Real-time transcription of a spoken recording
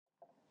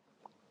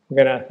I'm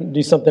going to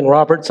do something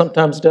Robert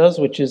sometimes does,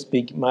 which is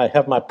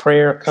have my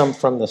prayer come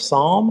from the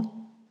Psalm.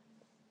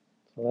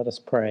 So let us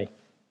pray.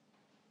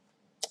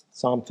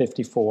 Psalm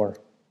 54.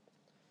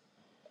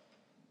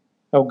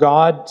 O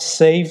God,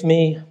 save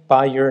me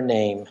by your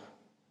name,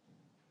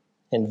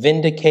 and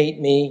vindicate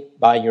me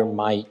by your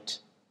might.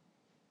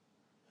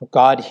 O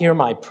God, hear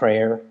my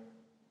prayer,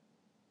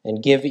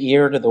 and give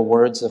ear to the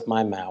words of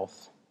my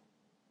mouth.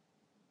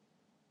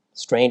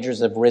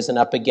 Strangers have risen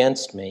up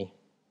against me,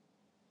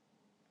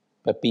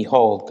 but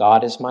behold,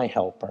 God is my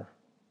helper.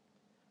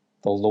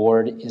 The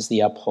Lord is the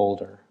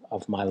upholder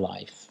of my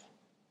life.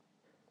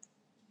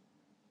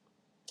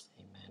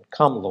 Amen.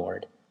 Come,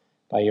 Lord,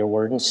 by your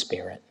word and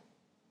spirit,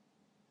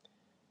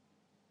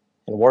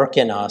 and work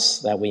in us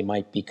that we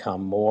might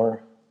become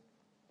more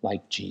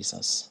like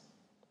Jesus,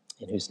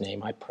 in whose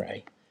name I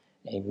pray.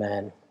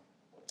 Amen.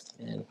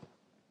 Amen.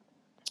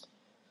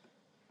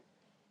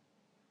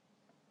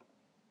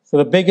 So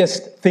the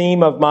biggest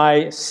theme of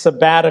my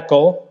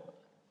sabbatical,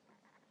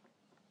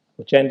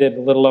 which ended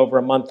a little over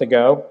a month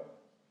ago,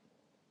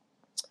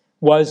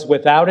 was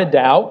without a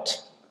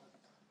doubt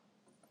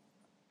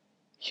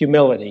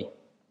humility,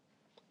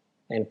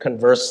 and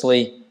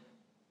conversely,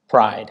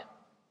 pride.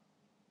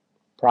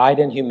 Pride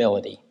and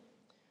humility.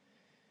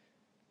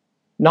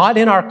 Not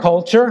in our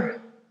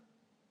culture,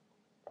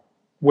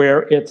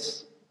 where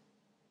it's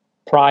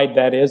pride,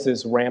 that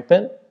is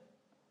rampant.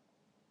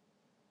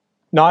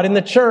 Not in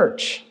the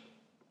church.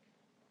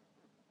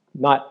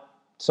 Not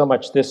so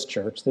much this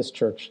church. This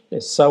church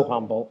is so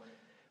humble.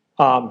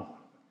 But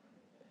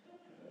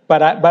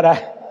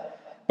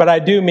I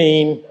do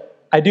mean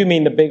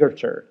the bigger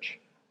church,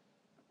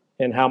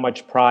 and how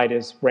much pride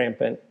is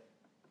rampant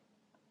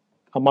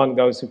among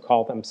those who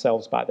call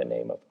themselves by the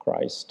name of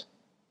Christ.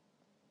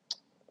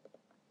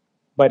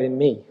 But in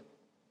me.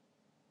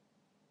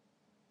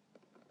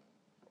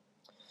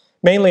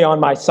 Mainly on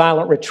my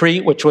silent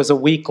retreat, which was a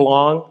week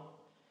long,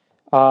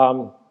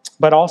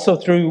 but also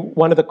through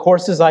one of the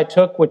courses I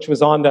took, which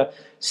was on the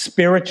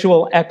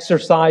spiritual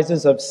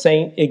exercises of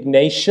St.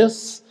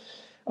 Ignatius,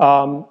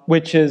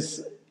 which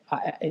is,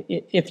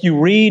 if you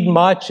read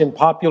much in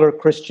popular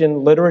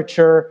Christian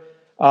literature,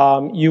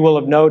 you will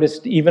have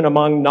noticed even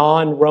among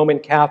non-Roman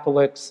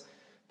Catholics,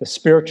 the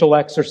spiritual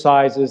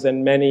exercises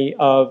and much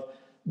of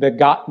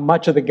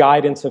the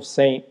guidance of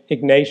St.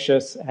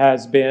 Ignatius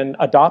has been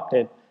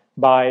adopted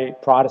by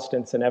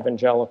Protestants and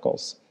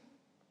evangelicals.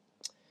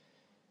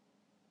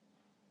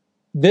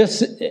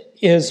 This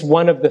is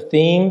one of the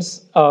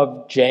themes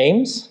of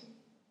James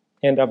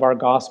and of our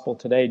gospel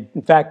today.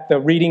 In fact, the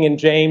reading in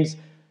James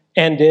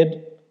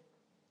ended.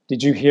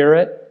 Did you hear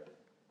it?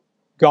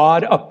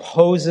 God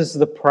opposes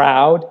the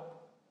proud,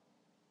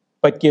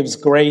 but gives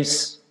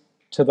grace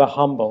to the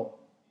humble.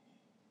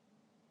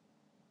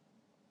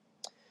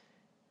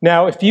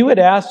 Now, if you had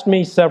asked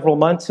me several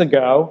months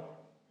ago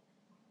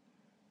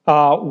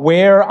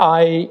where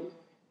I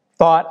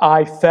thought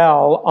I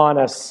fell on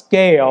a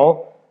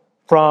scale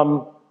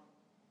from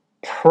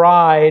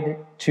pride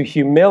to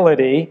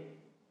humility,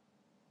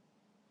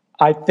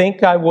 I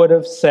think I would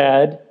have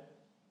said,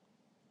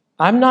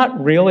 I'm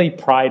not really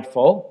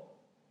prideful,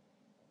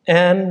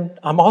 and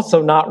I'm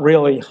also not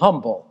really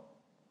humble.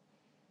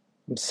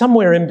 I'm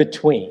somewhere in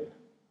between.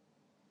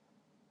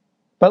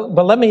 But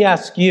let me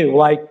ask you,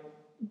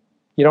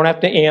 you don't have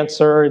to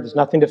answer, there's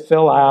nothing to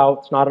fill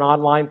out, it's not an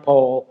online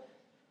poll,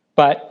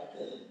 but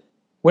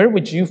where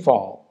would you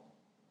fall?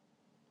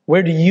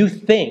 Where do you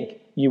think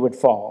you would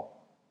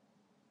fall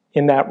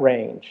in that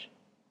range?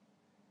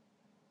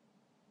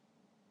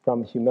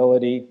 From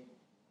humility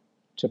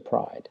to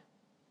pride.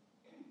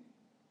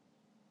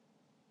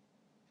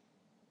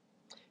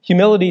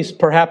 Humility is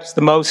perhaps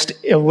the most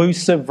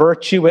elusive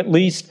virtue, at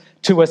least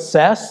to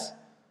assess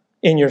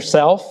in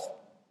yourself.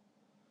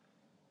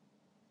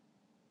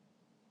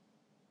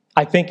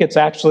 I think it's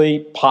actually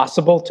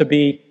possible to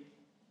be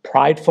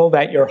prideful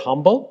that you're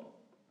humble.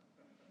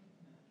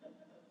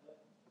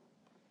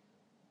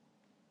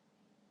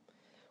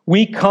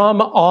 We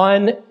come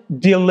on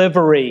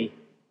delivery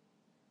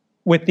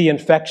with the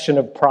infection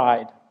of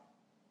pride,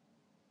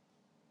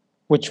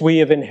 which we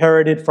have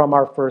inherited from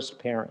our first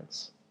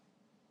parents.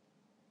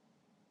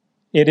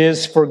 It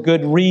is for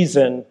good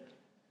reason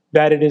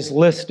that it is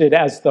listed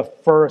as the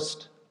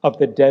first of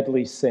the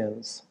deadly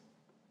sins.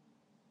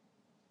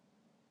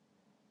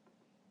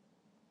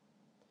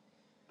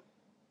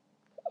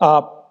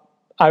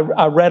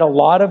 I read a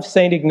lot of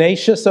St.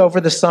 Ignatius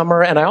over the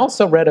summer, and I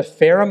also read a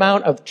fair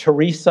amount of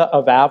Teresa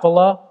of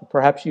Avila.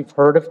 Perhaps you've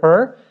heard of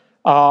her.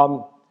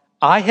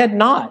 I had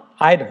not.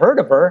 I had heard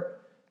of her,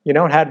 and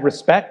had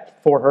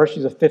respect for her.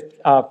 She's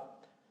a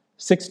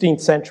 16th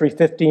century,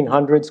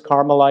 1500s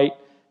Carmelite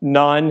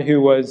nun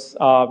who was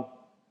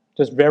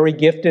just very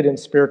gifted in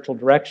spiritual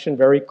direction,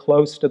 very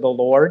close to the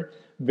Lord,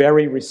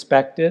 very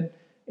respected,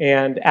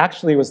 and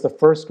actually was the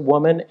first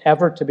woman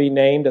ever to be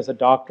named as a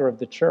doctor of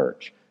the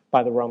church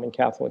by the Roman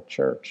Catholic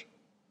Church.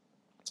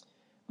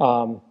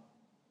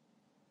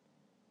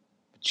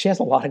 She has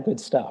a lot of good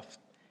stuff.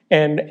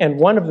 And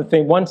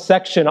one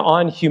section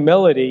on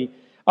humility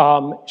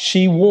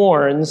She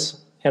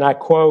warns, and I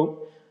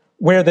quote,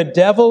 "Where the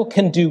devil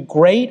can do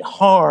great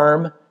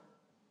harm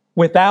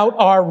without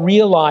our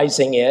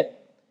realizing it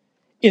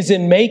is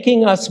in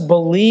making us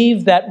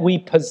believe that we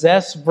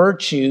possess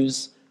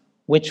virtues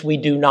which we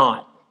do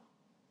not."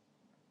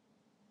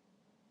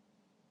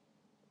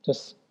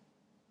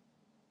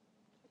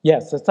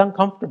 Yes, it's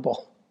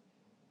uncomfortable.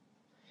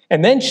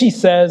 And then she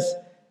says,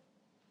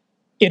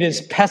 it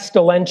is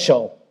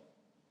pestilential.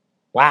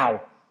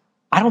 Wow,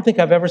 I don't think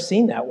I've ever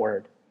seen that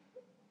word.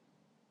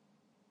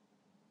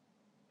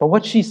 But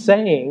what she's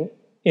saying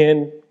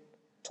in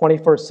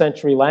 21st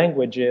century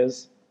language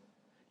is,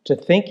 to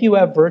think you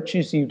have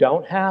virtues you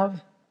don't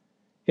have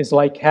is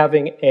like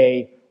having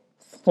a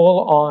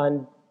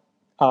full-on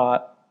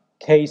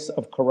case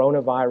of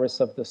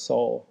coronavirus of the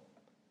soul.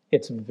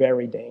 It's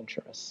very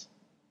dangerous.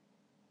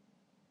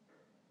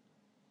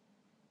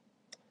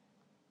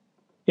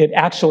 It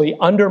actually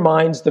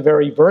undermines the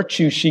very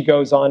virtue, she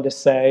goes on to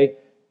say,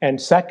 and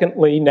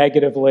secondly,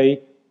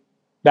 negatively,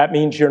 that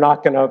means you're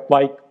not going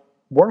to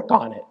work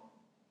on it.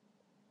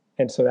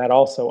 And so that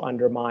also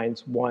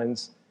undermines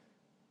one's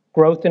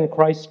growth in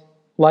Christ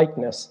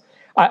likeness.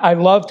 I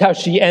loved how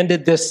she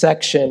ended this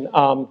section,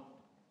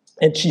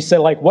 and she said,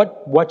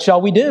 what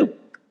shall we do?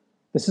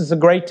 This is a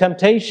great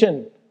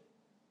temptation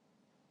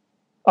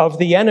of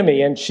the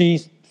enemy. And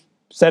she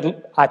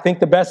said, I think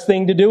the best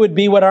thing to do would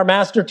be what our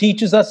master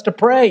teaches us to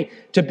pray,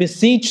 to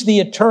beseech the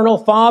eternal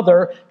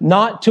Father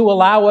not to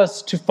allow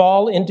us to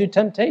fall into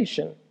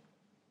temptation.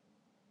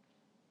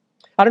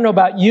 I don't know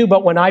about you,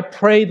 but when I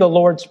pray the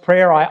Lord's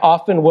Prayer, I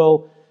often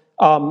will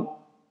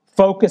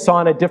focus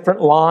on a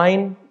different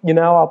line.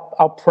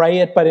 I'll pray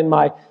it, but in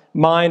my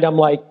mind, I'm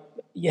like,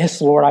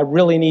 yes, Lord, I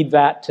really need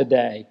that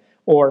today,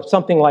 or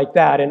something like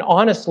that. And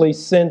honestly,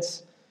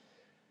 since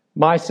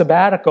my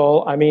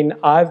sabbatical,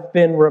 I've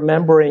been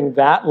remembering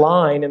that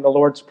line in the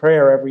Lord's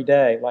Prayer every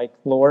day, like,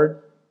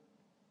 Lord,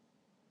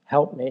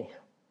 help me,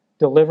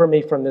 deliver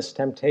me from this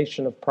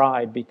temptation of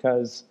pride,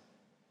 because,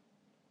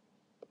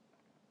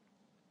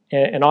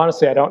 and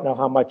honestly, I don't know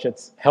how much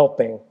it's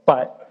helping,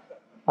 but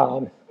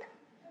I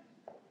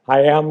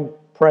am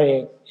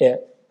praying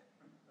it.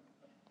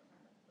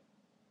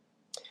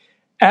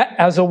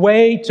 As a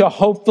way to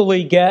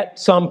hopefully get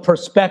some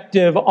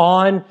perspective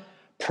on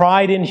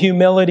pride and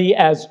humility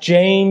as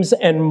James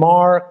and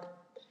Mark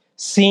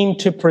seem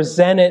to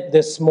present it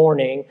this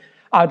morning,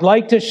 I'd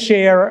like to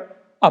share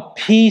a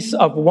piece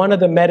of one of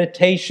the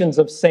meditations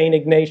of St.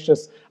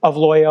 Ignatius of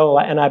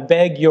Loyola, and I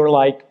beg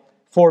your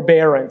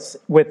forbearance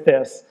with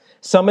this.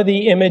 Some of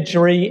the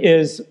imagery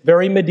is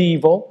very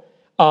medieval,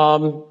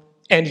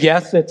 and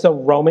yes, it's a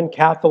Roman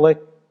Catholic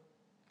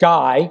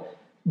guy,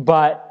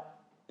 but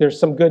there's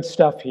some good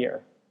stuff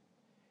here.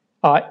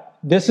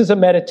 This is a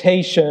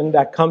meditation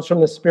that comes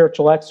from the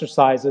spiritual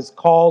exercises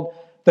called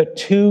the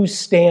Two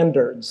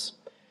Standards.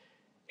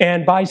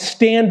 And by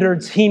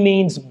standards, he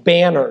means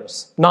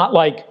banners, not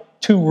like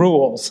two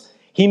rules.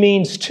 He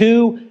means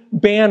two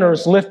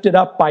banners lifted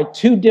up by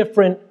two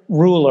different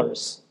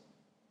rulers.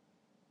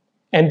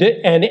 And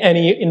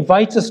he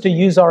invites us to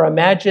use our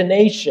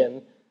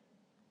imagination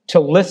to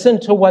listen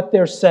to what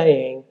they're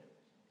saying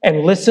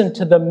and listen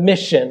to the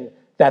mission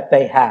that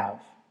they have.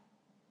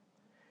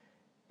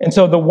 And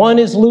so the one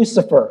is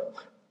Lucifer,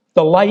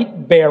 the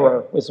light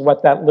bearer is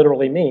what that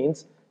literally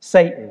means,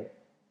 Satan.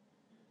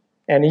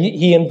 And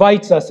he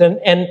invites us.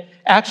 And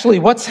actually,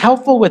 what's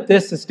helpful with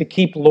this is to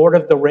keep Lord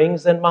of the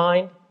Rings in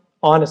mind,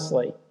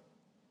 honestly.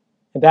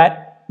 And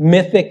that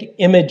mythic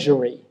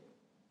imagery.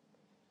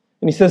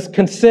 And he says,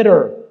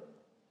 consider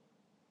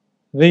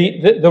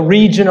the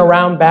region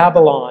around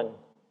Babylon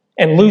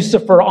and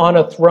Lucifer on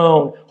a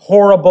throne,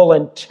 horrible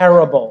and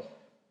terrible,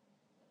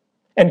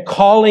 and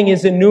calling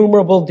his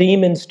innumerable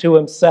demons to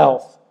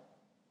himself.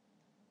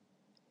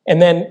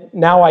 And then,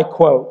 now I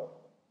quote,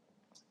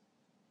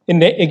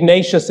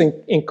 Ignatius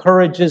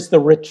encourages the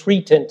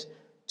retreatant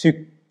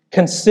to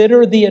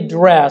consider the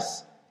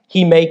address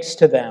he makes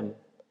to them,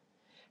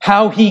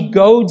 how he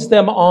goads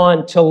them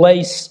on to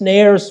lay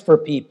snares for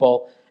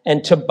people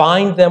and to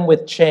bind them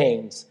with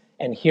chains.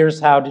 And here's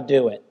how to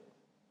do it.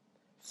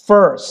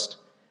 First,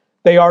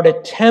 they are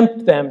to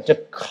tempt them to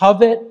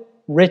covet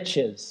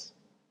riches,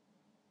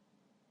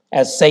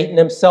 as Satan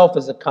himself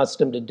is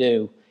accustomed to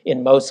do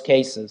in most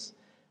cases.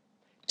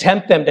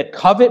 Tempt them to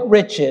covet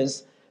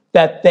riches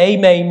that they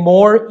may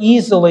more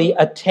easily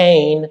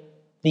attain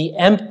the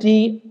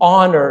empty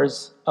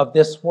honors of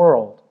this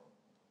world.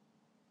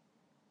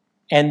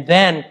 And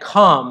then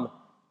come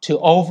to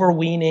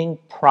overweening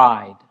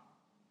pride.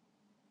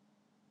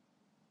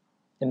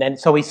 And then,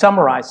 so he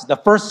summarizes. The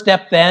first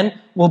step then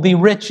will be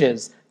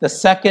riches. The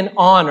second,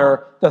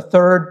 honor. The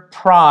third,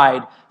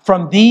 pride.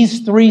 From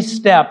these three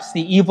steps,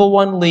 the evil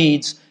one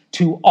leads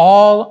to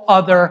all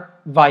other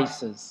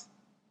vices.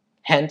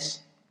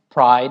 Hence,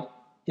 pride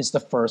is the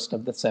first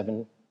of the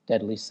 7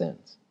 deadly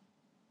sins.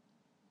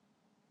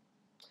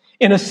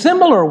 In a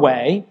similar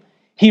way,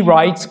 he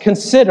writes,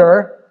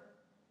 consider,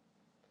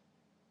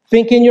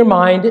 think in your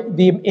mind,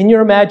 in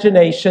your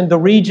imagination, the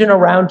region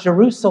around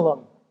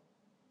Jerusalem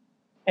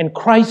and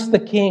Christ the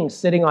King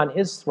sitting on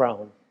his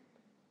throne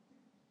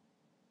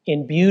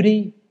in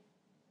beauty,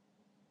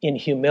 in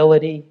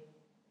humility.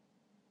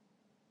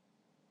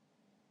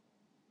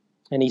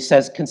 And he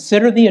says,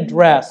 consider the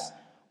address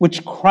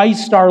which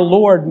Christ our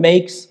Lord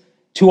makes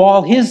to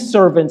all his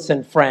servants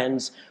and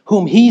friends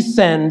whom he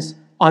sends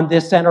on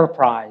this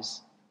enterprise,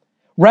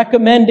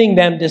 recommending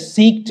them to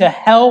seek to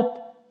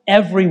help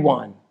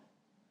everyone,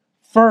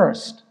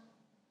 first,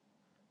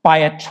 by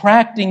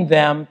attracting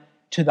them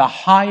to the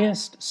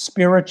highest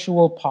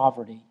spiritual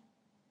poverty.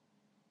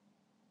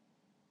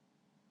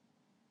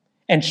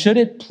 And should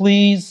it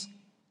please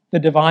the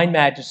divine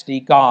majesty,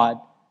 God,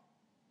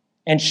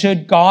 and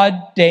should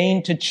God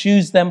deign to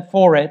choose them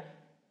for it,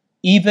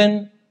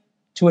 even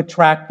to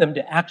attract them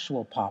to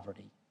actual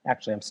poverty.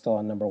 Actually, I'm still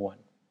on number 1.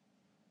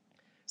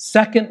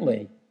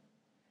 Secondly,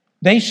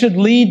 they should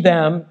lead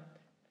them.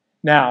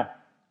 Now,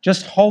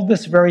 just hold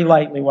this very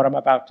lightly, what I'm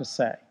about to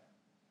say.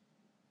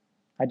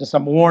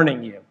 I'm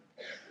warning you.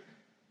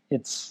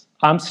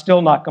 I'm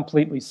still not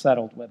completely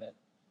settled with it.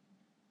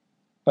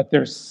 But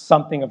there's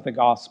something of the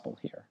gospel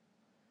here.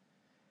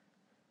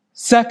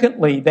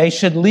 Secondly, they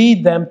should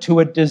lead them to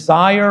a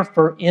desire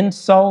for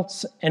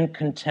insults and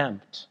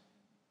contempt.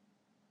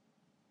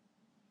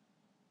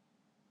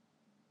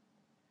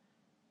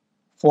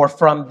 For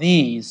from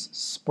these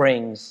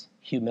springs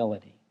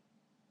humility.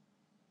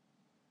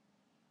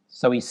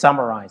 So he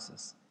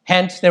summarizes.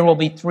 Hence, there will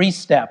be 3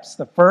 steps.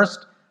 The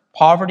first,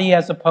 poverty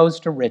as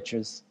opposed to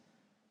riches.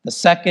 The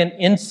second,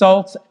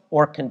 insults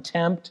or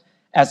contempt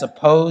as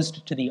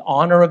opposed to the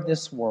honor of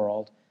this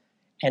world.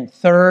 And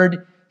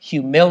third,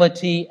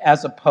 humility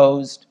as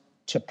opposed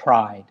to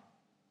pride.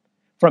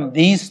 From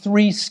these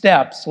 3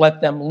 steps,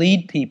 let them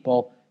lead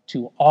people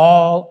to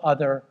all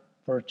other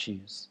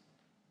virtues.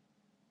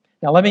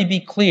 Now, let me be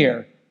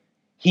clear.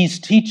 He's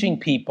teaching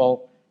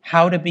people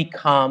how to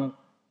become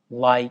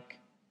like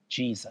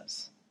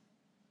Jesus,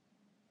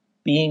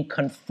 being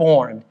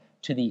conformed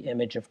to the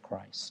image of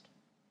Christ.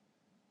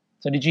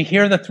 So did you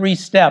hear the 3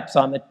 steps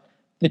on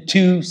the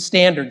 2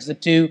 standards, the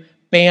 2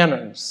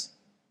 banners?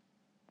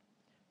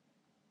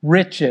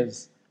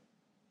 Riches,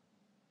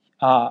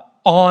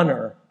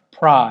 honor,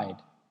 pride.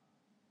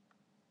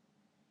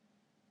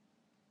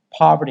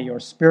 Poverty or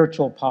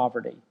spiritual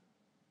poverty,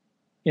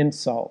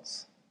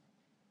 insults,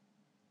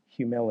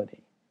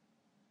 humility.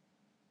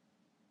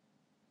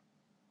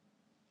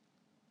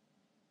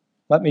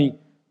 Let me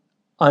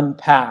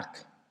unpack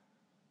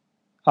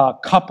a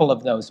couple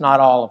of those, not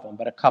all of them,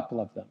 but a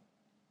couple of them.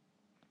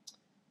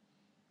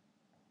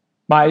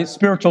 My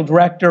spiritual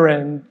director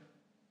and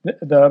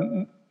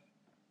the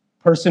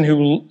person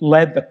who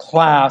led the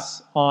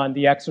class on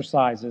the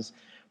exercises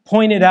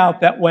pointed out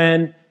that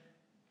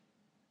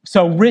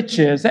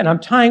riches, and I'm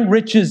tying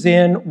riches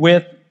in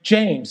with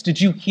James.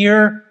 Did you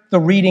hear the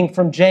reading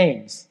from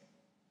James?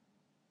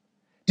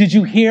 Did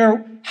you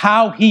hear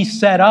how he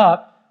set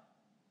up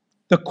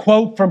the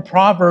quote from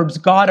Proverbs,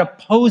 God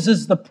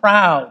opposes the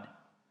proud,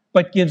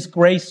 but gives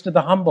grace to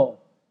the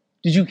humble?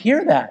 Did you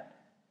hear that?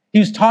 He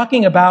was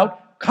talking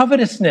about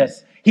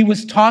covetousness. He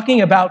was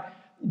talking about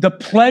the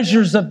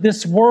pleasures of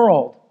this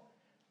world,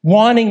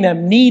 wanting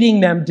them, needing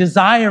them,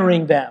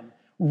 desiring them.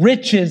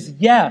 Riches,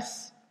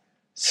 yes.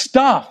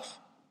 Stuff.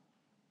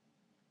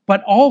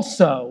 But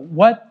also,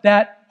 what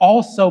that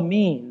also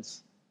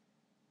means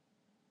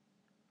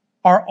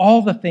are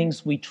all the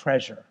things we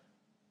treasure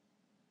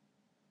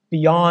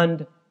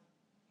beyond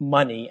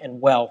money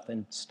and wealth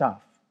and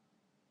stuff.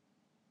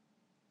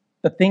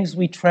 The things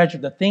we treasure,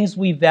 the things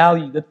we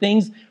value, the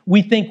things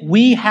we think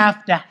we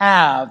have to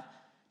have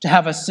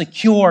a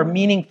secure,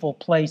 meaningful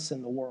place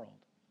in the world.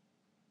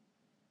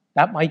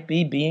 That might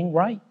be being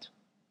right.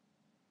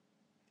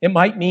 It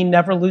might mean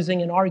never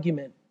losing an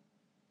argument.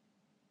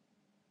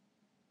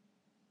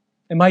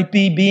 It might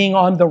be being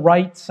on the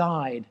right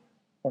side,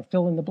 or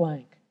fill in the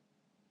blank.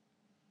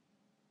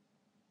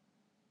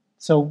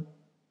 So,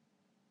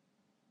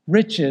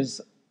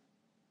 riches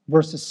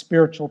versus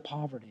spiritual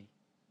poverty,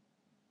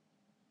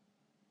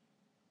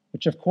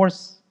 which of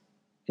course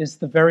is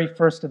the very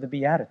first of the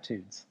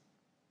Beatitudes.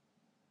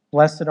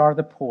 Blessed are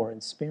the poor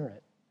in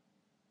spirit.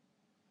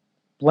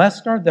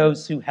 Blessed are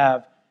those who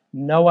have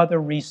no other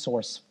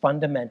resource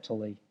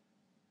fundamentally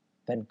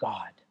than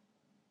God.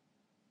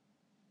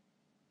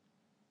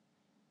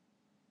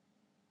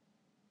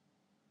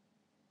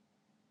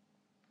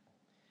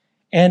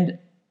 And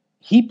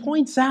he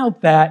points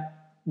out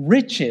that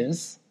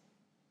riches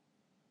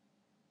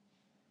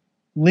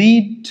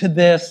lead to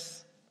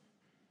this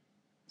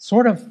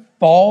sort of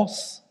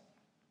false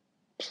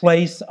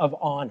place of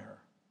honor.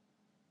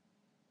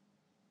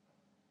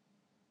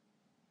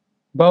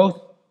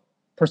 Both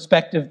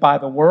perspective by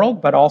the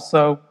world, but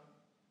also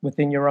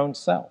within your own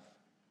self.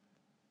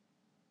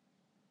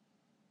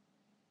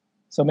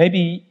 So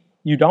maybe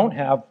you don't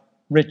have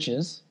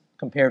riches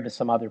compared to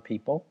some other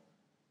people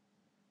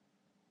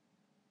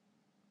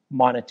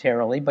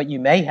monetarily, but you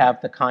may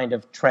have the kind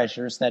of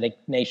treasures that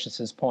Ignatius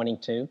is pointing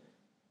to,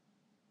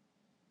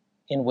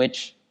 in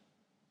which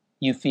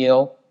you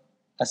feel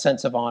a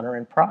sense of honor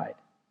and pride.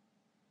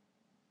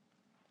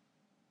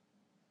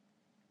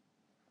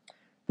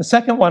 The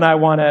second one I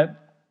want to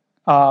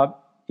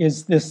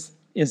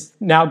is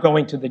now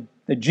going to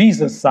the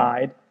Jesus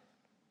side,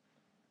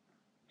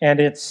 and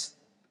it's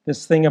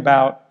this thing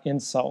about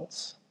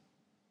insults.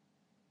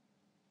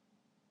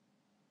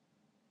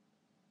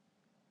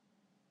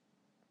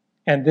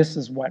 And this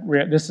is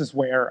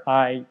where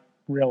I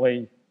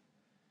really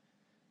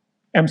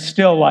am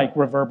still like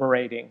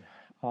reverberating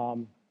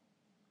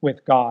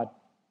with God,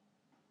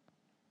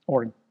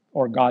 or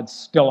God's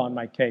still on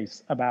my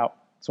case about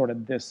sort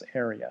of this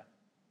area.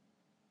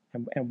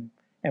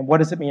 And what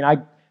does it mean?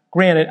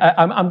 Granted,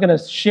 I'm going to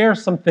share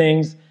some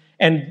things,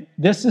 and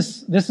this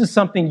is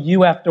something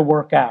you have to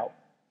work out,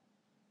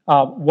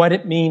 what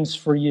it means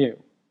for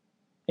you.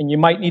 And you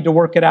might need to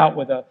work it out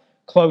with a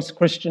close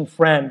Christian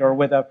friend, or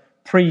with a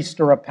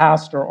priest or a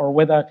pastor, or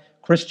with a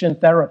Christian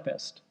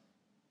therapist.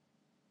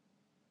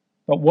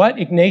 But what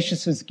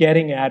Ignatius is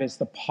getting at is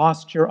the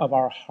posture of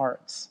our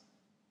hearts.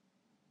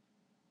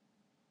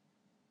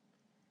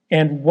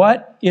 And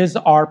what is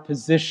our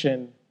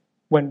position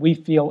when we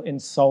feel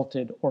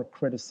insulted or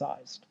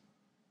criticized?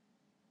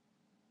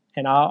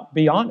 And I'll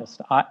be honest,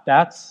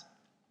 that's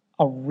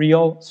a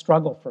real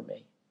struggle for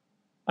me.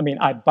 I mean,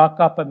 I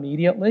buck up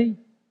immediately.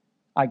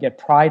 I get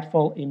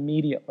prideful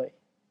immediately.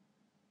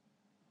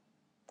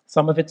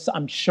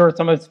 I'm sure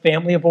some of it's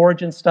family of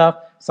origin stuff.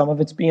 Some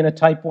of it's being a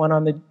type 1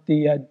 on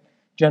the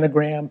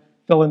genogram,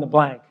 fill in the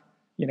blank.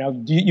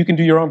 You can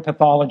do your own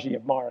pathology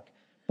of Mark.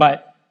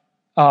 But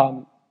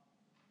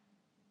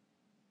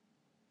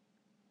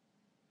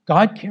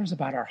God cares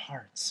about our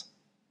hearts.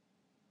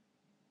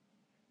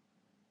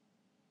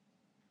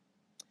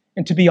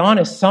 And to be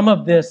honest, some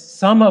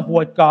of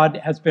what God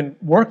has been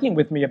working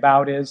with me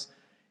about is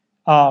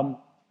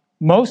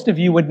most of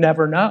you would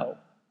never know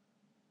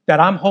that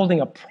I'm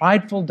holding a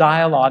prideful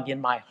dialogue in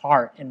my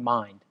heart and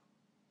mind.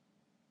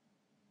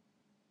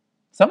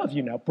 Some of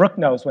you know. Brooke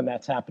knows when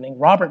that's happening.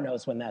 Robert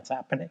knows when that's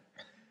happening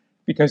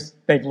because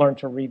they've learned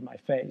to read my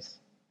face.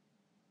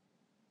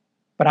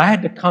 But I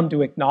had to come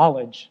to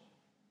acknowledge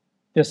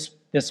this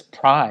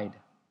pride,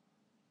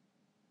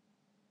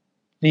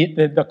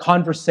 the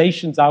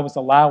conversations I was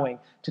allowing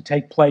to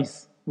take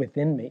place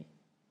within me,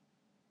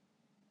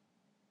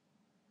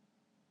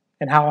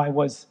 and how I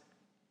was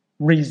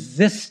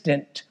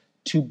resistant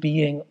to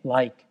being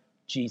like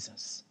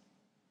Jesus.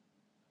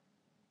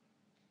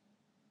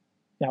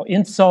 Now,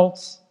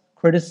 insults,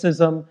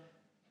 criticism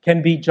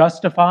can be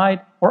justified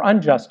or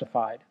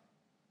unjustified.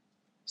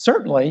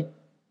 Certainly,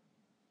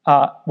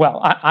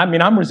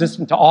 I'm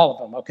resistant to all of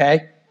them,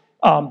 okay?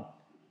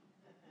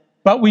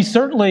 But we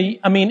certainly,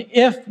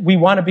 if we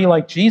want to be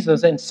like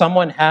Jesus and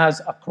someone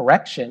has a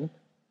correction,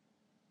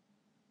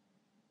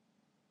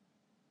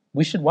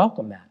 we should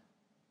welcome that.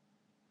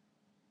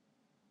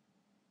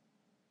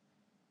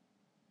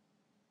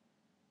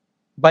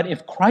 But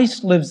if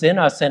Christ lives in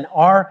us and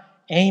our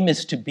aim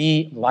is to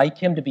be like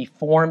him, to be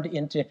formed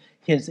into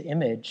his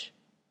image,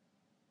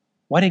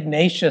 what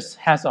Ignatius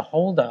has a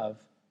hold of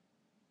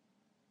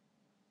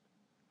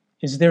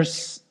is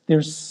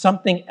there's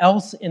something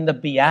else in the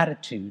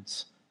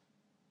Beatitudes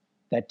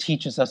that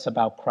teaches us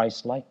about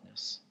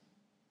Christ-likeness,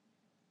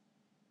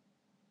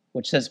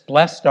 which says,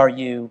 "Blessed are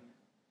you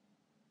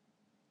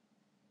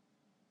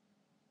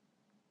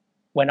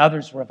when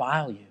others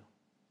revile you,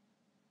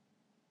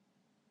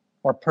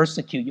 or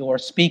persecute you, or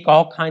speak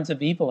all kinds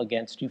of evil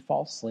against you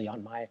falsely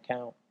on my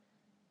account.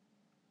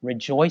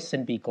 Rejoice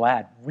and be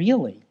glad."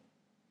 Really?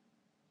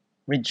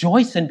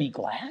 Rejoice and be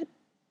glad?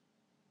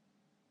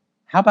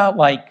 How about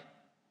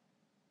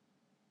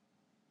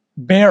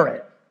bear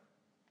it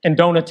and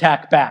don't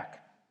attack back?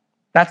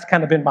 That's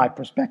kind of been my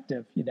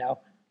perspective,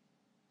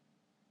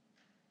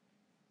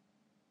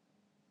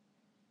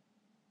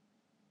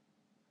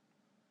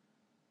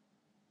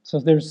 So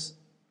this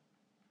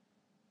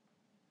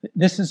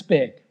is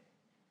big.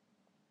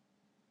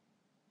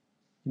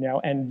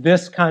 And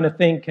this kind of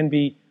thing can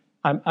be,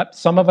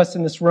 some of us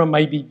in this room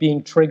might be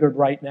being triggered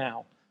right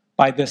now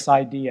by this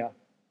idea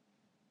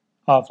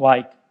of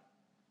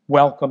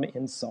welcome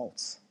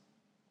insults.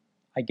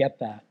 I get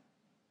that.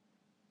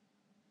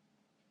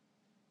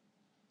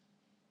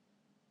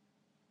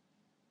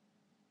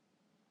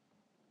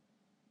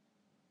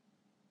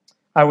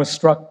 I was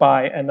struck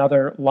by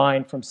another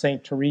line from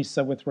St.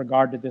 Teresa with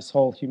regard to this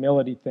whole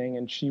humility thing,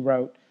 and she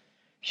wrote,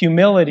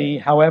 "Humility,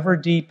 however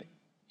deep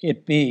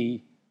it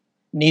be,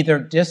 neither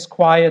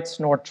disquiets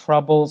nor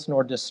troubles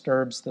nor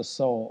disturbs the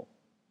soul.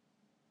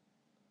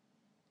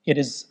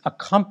 Humility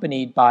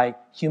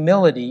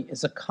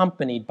is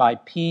accompanied by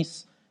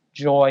peace,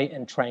 joy,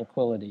 and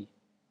tranquility."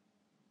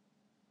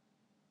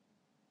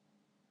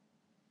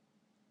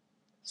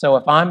 So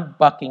if I'm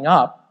bucking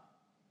up,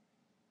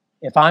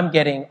 if I'm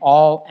getting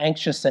all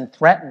anxious and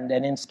threatened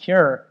and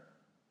insecure,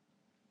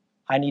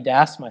 I need to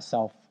ask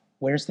myself,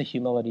 where's the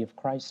humility of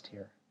Christ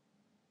here?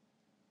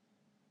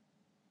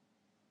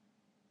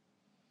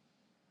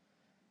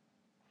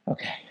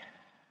 Okay.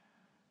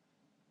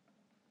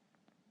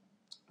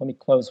 Let me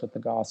close with the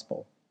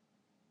gospel.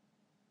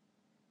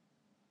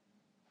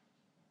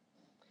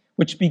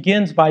 which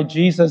begins by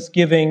Jesus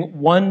giving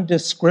one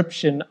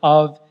description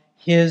of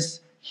his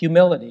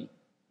humility.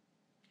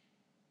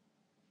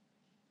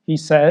 He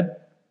said,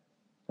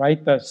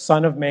 right, the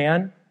Son of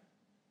Man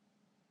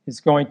is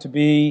going to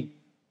be,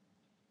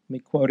 let me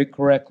quote it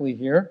correctly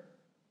here,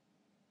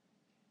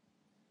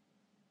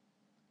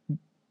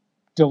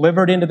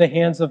 delivered into the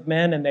hands of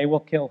men and they will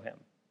kill him.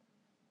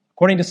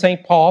 According to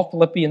St. Paul,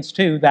 Philippians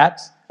 2,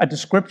 that's a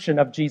description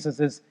of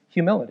Jesus'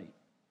 humility.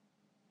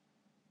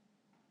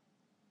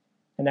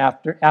 And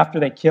after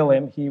they kill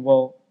him, he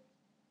will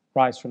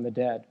rise from the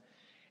dead.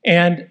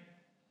 And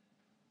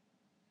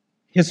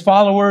his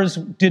followers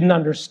didn't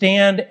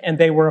understand and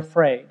they were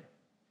afraid.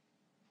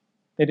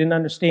 They didn't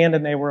understand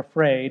and they were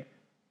afraid.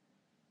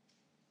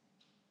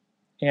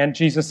 And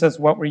Jesus says,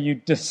 what were you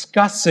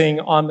discussing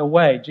on the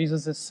way?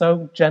 Jesus is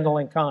so gentle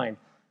and kind.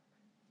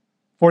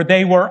 For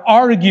they were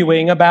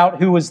arguing about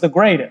who was the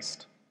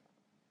greatest.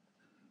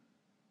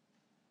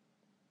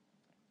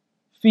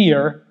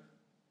 Fear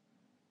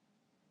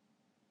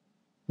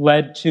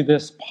led to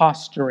this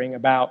posturing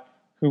about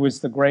who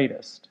was the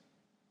greatest.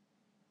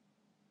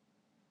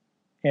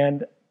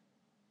 And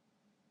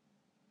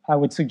I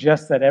would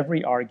suggest that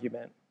every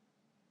argument,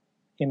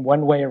 in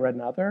one way or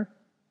another,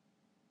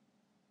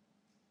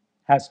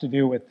 has to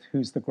do with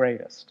who's the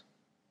greatest,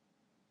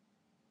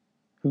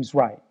 who's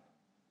right,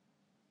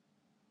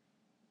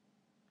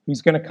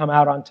 who's going to come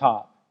out on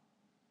top.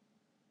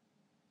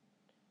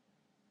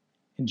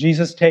 And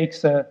Jesus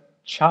takes a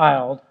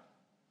child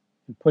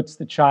and puts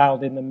the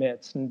child in the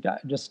midst. And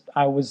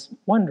I was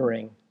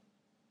wondering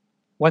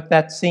what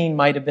that scene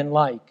might have been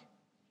like.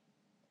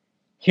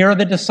 Here are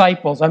the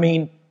disciples. I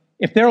mean,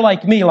 if they're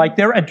like me, like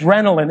their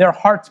adrenaline, their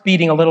heart's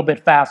beating a little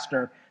bit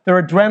faster.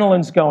 Their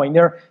adrenaline's going.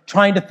 They're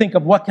trying to think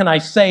of what can I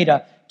say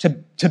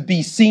to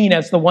be seen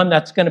as the one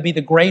that's going to be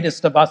the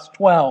greatest of us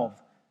 12.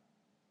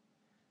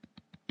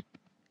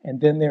 And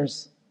then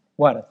there's,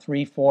 a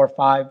 3, 4,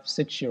 5,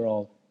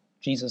 6-year-old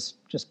Jesus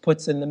just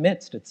puts in the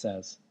midst, it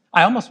says.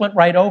 I almost went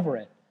right over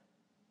it.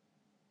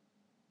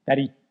 That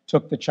he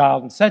took the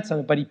child and said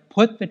something, but he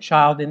put the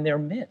child in their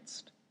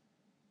midst.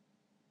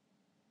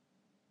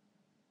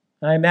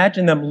 And I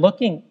imagine them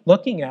looking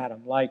at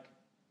him like,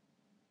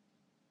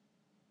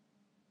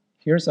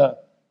 here's a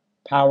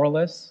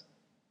powerless,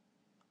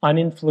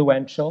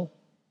 uninfluential,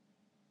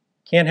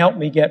 can't help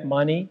me get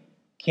money,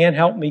 can't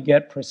help me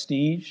get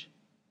prestige.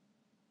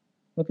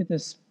 Look at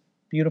this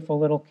beautiful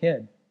little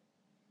kid.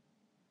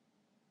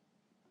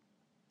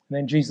 And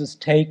then Jesus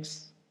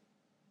takes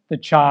the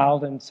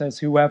child and says,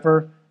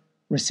 whoever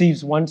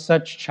receives one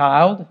such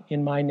child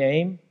in my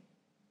name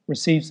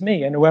receives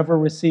me. And whoever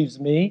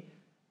receives me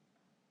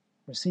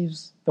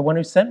receives the one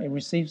who sent me,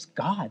 receives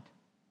God.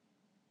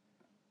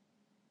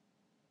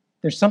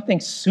 There's something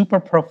super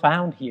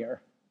profound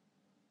here.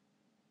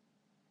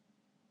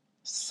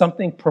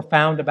 Something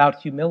profound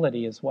about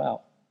humility as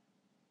well.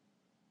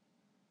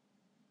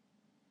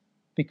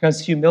 Because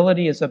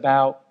humility is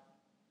about,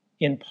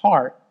 in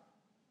part,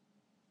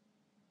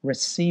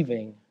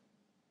 receiving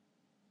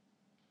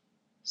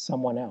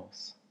someone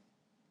else.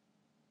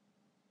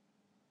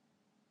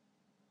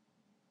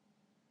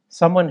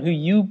 Someone who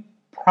you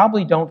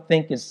probably don't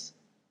think is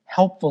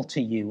helpful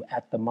to you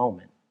at the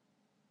moment.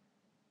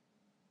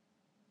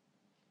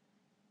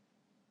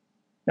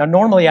 Now,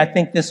 normally I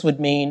think this would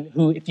mean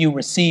if you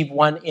receive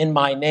one in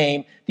my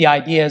name, the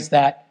idea is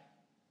that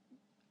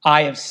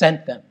I have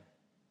sent them.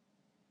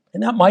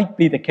 And that might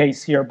be the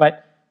case here,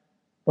 but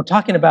we're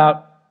talking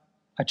about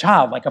a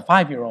child, like a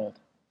 5-year-old.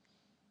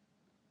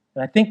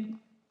 And I think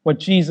what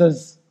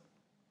Jesus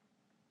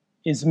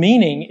is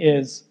meaning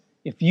is,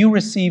 if you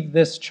receive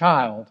this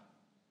child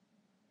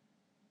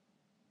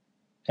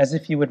as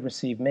if you would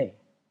receive me.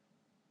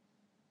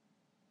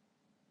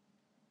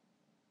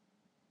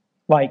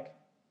 Like,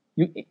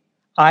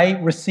 I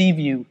receive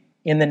you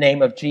in the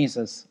name of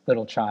Jesus,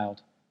 little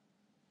child.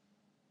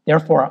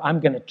 Therefore,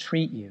 I'm going to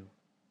treat you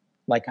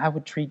like I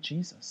would treat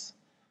Jesus.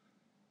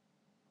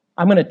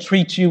 I'm going to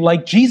treat you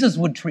like Jesus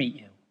would treat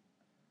you.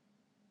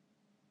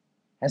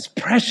 As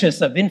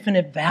precious, of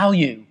infinite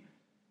value,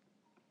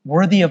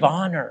 worthy of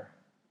honor.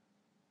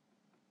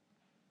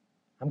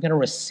 I'm going to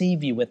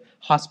receive you with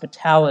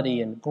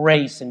hospitality and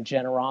grace and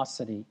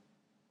generosity.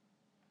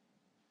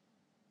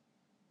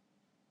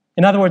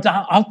 In other words,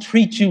 I'll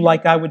treat you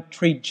like I would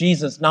treat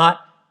Jesus. I'm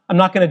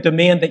not going to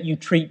demand that you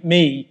treat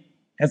me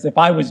as if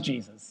I was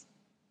Jesus.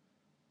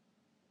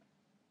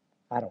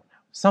 I don't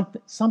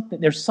know.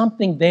 There's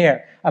something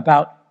there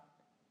about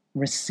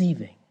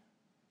receiving.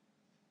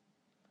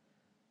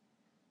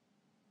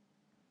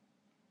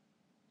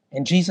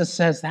 And Jesus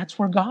says that's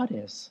where God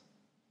is.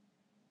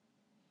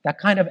 That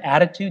kind of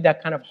attitude,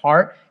 that kind of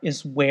heart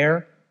is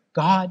where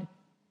God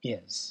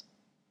is.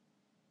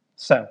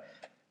 So,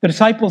 the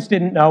disciples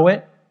didn't know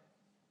it,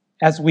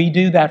 as we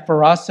do, that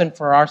for us and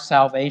for our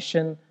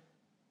salvation,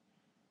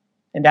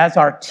 and as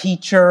our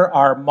teacher,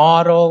 our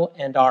model,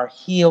 and our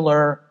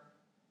healer,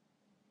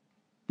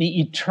 the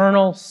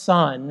eternal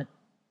Son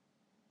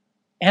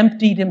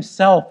emptied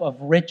himself of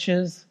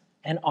riches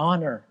and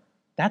honor.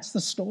 That's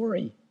the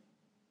story.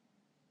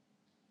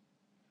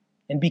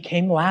 and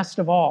became last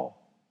of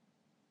all.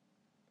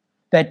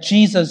 That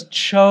Jesus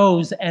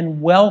chose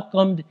and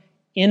welcomed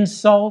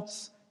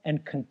insults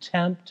and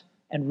contempt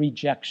and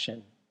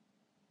rejection.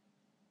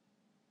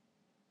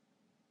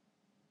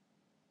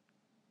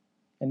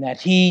 And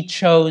that he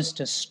chose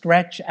to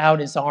stretch out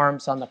his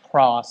arms on the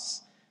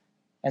cross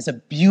as a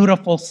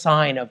beautiful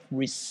sign of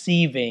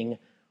receiving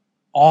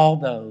all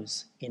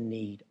those in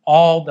need,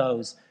 all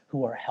those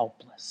who are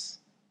helpless.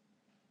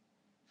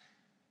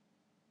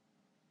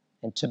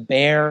 And to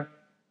bear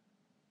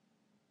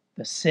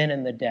the sin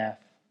and the death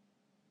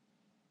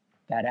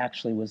that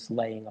actually was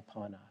laying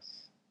upon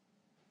us.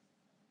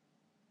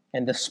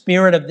 And the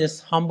spirit of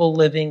this humble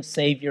living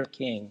Savior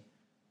King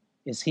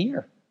is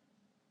here.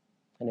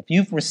 And if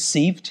you've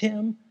received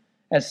him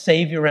as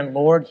Savior and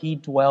Lord, he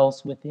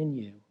dwells within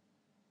you.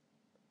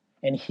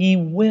 And he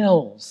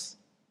wills,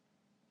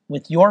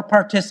 with your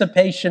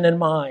participation and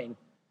mine,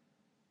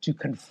 to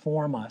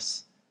conform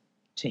us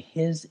to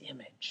his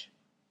image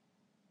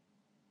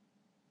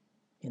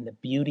in the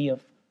beauty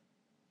of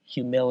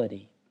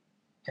humility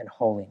and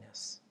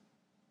holiness.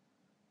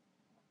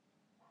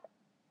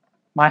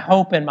 My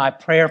hope and my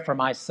prayer for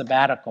my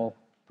sabbatical,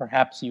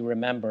 perhaps you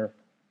remember,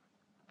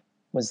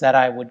 was that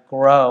I would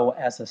grow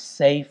as a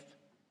safe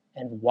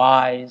and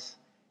wise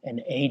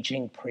and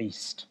aging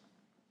priest.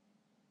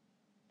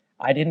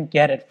 I didn't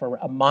get it for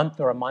a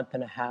month or a month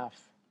and a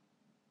half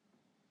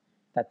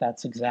that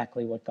that's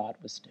exactly what God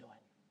was doing.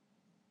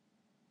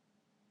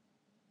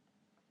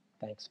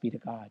 Thanks be to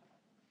God.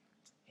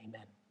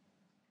 Amen.